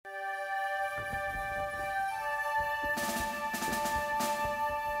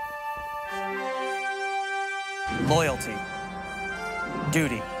loyalty,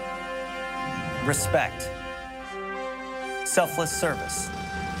 duty, respect, selfless service,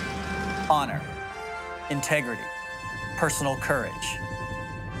 honor, integrity, personal courage.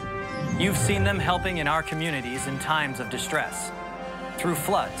 You've seen them helping in our communities in times of distress, through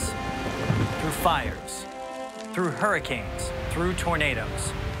floods, through fires, through hurricanes, through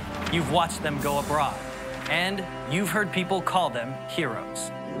tornadoes. You've watched them go abroad, and you've heard people call them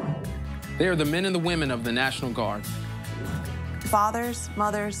heroes. They are the men and the women of the National Guard. Fathers,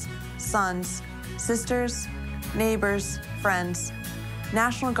 mothers, sons, sisters, neighbors, friends.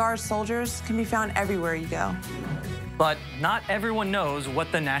 National Guard soldiers can be found everywhere you go. But not everyone knows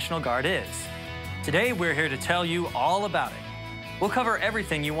what the National Guard is. Today, we're here to tell you all about it. We'll cover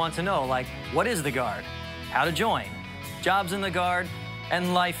everything you want to know, like what is the Guard, how to join, jobs in the Guard,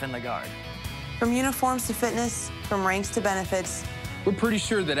 and life in the Guard. From uniforms to fitness, from ranks to benefits. We're pretty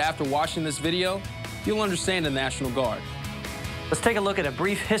sure that after watching this video, you'll understand the National Guard. Let's take a look at a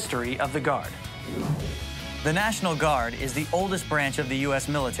brief history of the Guard. The National Guard is the oldest branch of the U.S.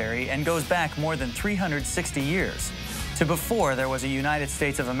 military and goes back more than 360 years, to before there was a United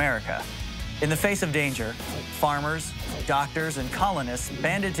States of America. In the face of danger, farmers, doctors, and colonists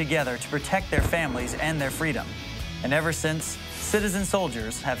banded together to protect their families and their freedom. And ever since, citizen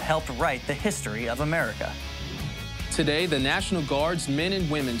soldiers have helped write the history of America. Today, the National Guard's men and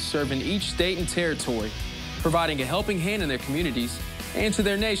women serve in each state and territory, providing a helping hand in their communities and to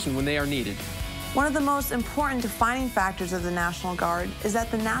their nation when they are needed. One of the most important defining factors of the National Guard is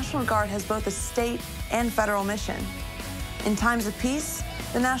that the National Guard has both a state and federal mission. In times of peace,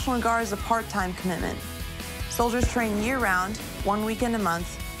 the National Guard is a part-time commitment. Soldiers train year-round, 1 weekend a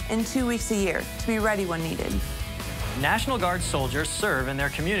month, and 2 weeks a year to be ready when needed. National Guard soldiers serve in their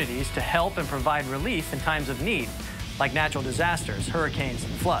communities to help and provide relief in times of need, like natural disasters, hurricanes,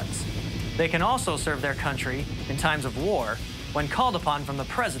 and floods. They can also serve their country in times of war when called upon from the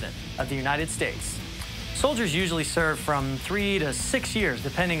President of the United States. Soldiers usually serve from 3 to 6 years,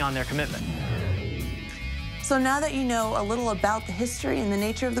 depending on their commitment. So now that you know a little about the history and the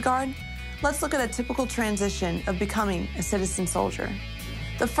nature of the Guard, let's look at a typical transition of becoming a citizen soldier.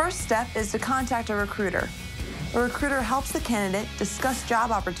 The first step is to contact a recruiter. A recruiter helps the candidate discuss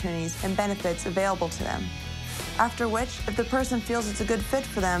job opportunities and benefits available to them, after which, if the person feels it's a good fit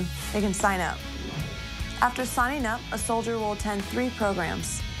for them, they can sign up. After signing up, a soldier will attend 3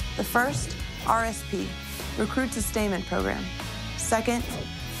 programs. The first, RSP, Recruit Sustainment Program. Second,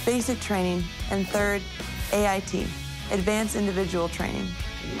 Basic Training. And third, AIT, Advanced Individual Training.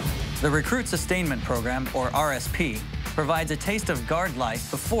 The Recruit Sustainment Program, or RSP, provides a taste of Guard life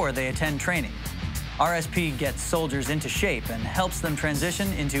before they attend training. RSP gets soldiers into shape and helps them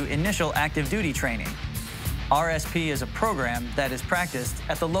transition into initial active duty training. RSP is a program that is practiced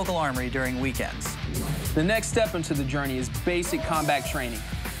at the local armory during weekends. The next step into the journey is basic combat training.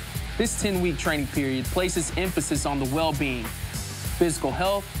 This 10-week training period places emphasis on the well-being, physical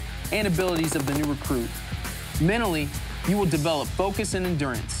health, and abilities of the new recruit. Mentally, you will develop focus and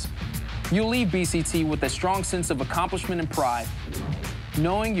endurance. You'll leave BCT with a strong sense of accomplishment and pride,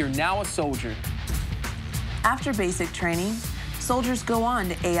 knowing you're now a soldier. After basic training, soldiers go on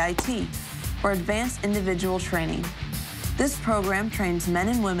to AIT, or Advanced Individual Training. This program trains men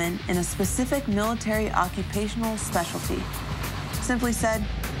and women in a specific military occupational specialty. Simply said,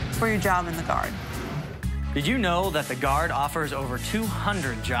 for your job in the Guard. Did you know that the Guard offers over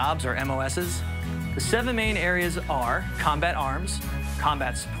 200 jobs, or MOSs? The 7 main areas are combat arms,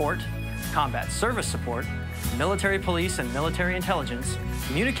 combat support, combat service support, military police and military intelligence,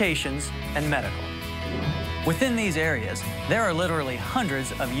 communications, and medical. Within these areas, there are literally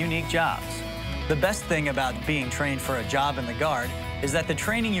hundreds of unique jobs. The best thing about being trained for a job in the Guard is that the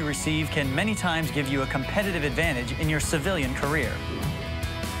training you receive can many times give you a competitive advantage in your civilian career.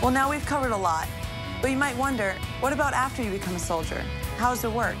 Well, now we've covered a lot, but you might wonder, what about after you become a soldier? How does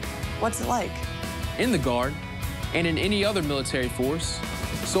it work? What's it like? In the Guard, and in any other military force,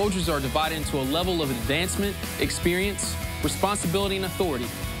 soldiers are divided into a level of advancement, experience, responsibility, and authority.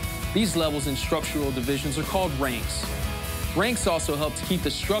 These levels in structural divisions are called ranks. Ranks also help to keep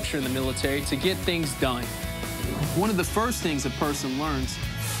the structure in the military to get things done. One of the first things a person learns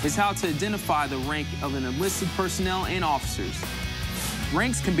is how to identify the rank of an enlisted personnel and officers.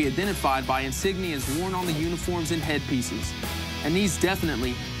 Ranks can be identified by insignias worn on the uniforms and headpieces, and these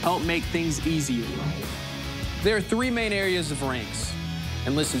definitely help make things easier. There are 3 main areas of ranks: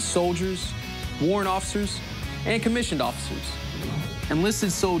 enlisted soldiers, warrant officers, and commissioned officers.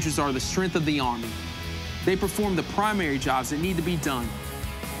 Enlisted soldiers are the strength of the Army. They perform the primary jobs that need to be done.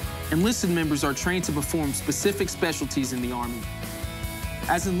 Enlisted members are trained to perform specific specialties in the Army.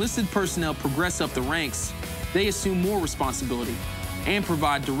 As enlisted personnel progress up the ranks, they assume more responsibility and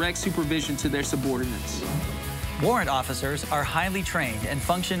provide direct supervision to their subordinates. Warrant officers are highly trained and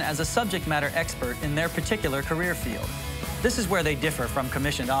function as a subject matter expert in their particular career field. This is where they differ from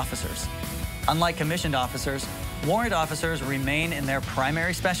commissioned officers. Unlike commissioned officers, warrant officers remain in their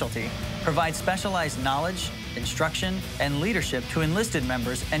primary specialty, provide specialized knowledge, instruction, and leadership to enlisted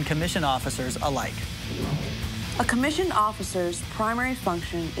members and commissioned officers alike. A commissioned officer's primary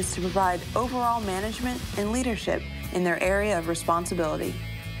function is to provide overall management and leadership in their area of responsibility.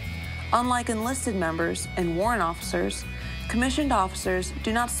 Unlike enlisted members and warrant officers, commissioned officers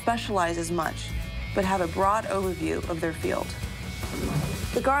do not specialize as much, but have a broad overview of their field.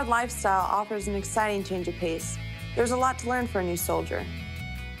 The Guard lifestyle offers an exciting change of pace. There's a lot to learn for a new soldier.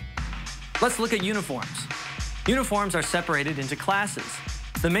 Let's look at uniforms. Uniforms are separated into classes.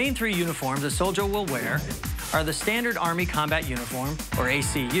 The main three uniforms a soldier will wear are the Standard Army Combat Uniform, or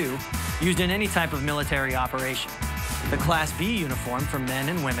ACU, used in any type of military operation. The Class B uniform for men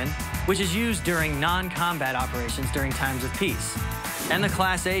and women, which is used during non-combat operations during times of peace. And the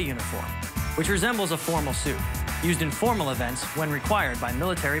Class A uniform, which resembles a formal suit, used in formal events when required by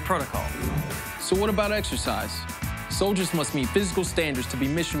military protocol. So what about exercise? Soldiers must meet physical standards to be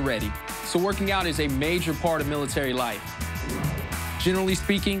mission ready, so working out is a major part of military life. Generally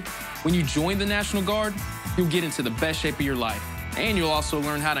speaking, when you join the National Guard, you'll get into the best shape of your life, and you'll also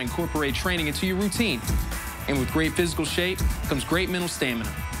learn how to incorporate training into your routine. And with great physical shape comes great mental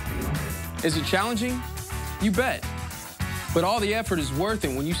stamina. Is it challenging? You bet. But all the effort is worth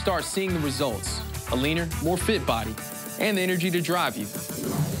it when you start seeing the results. A leaner, more fit body, and the energy to drive you.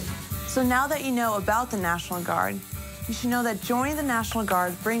 So now that you know about the National Guard, you should know that joining the National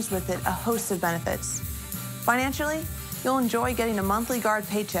Guard brings with it a host of benefits. Financially, you'll enjoy getting a monthly Guard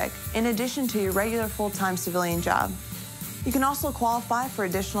paycheck in addition to your regular full-time civilian job. You can also qualify for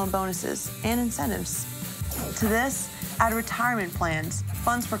additional bonuses and incentives. To this, add retirement plans,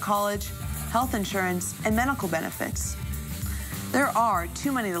 funds for college, health insurance, and medical benefits. There are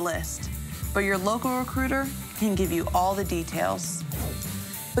too many to list, but your local recruiter can give you all the details.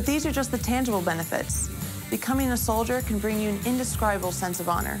 But these are just the tangible benefits. Becoming a soldier can bring you an indescribable sense of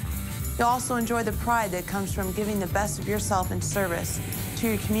honor. You'll also enjoy the pride that comes from giving the best of yourself in service to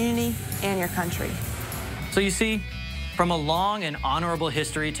your community and your country. So you see, from a long and honorable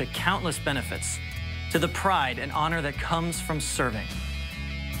history to countless benefits, to the pride and honor that comes from serving.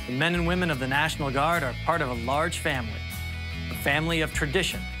 The men and women of the National Guard are part of a large family, a family of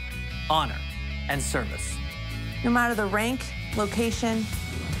tradition, honor, and service. No matter the rank, location,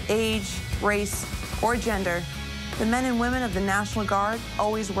 age, race, or gender, the men and women of the National Guard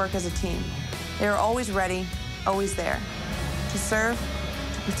always work as a team. They are always ready, always there, to serve,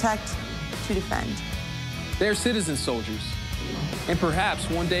 to protect, to defend. They're citizen soldiers. And perhaps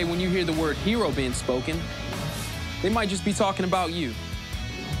one day when you hear the word hero being spoken, they might just be talking about you.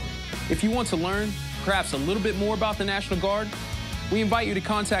 If you want to learn perhaps a little bit more about the National Guard, we invite you to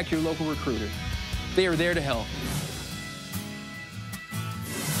contact your local recruiter. They are there to help.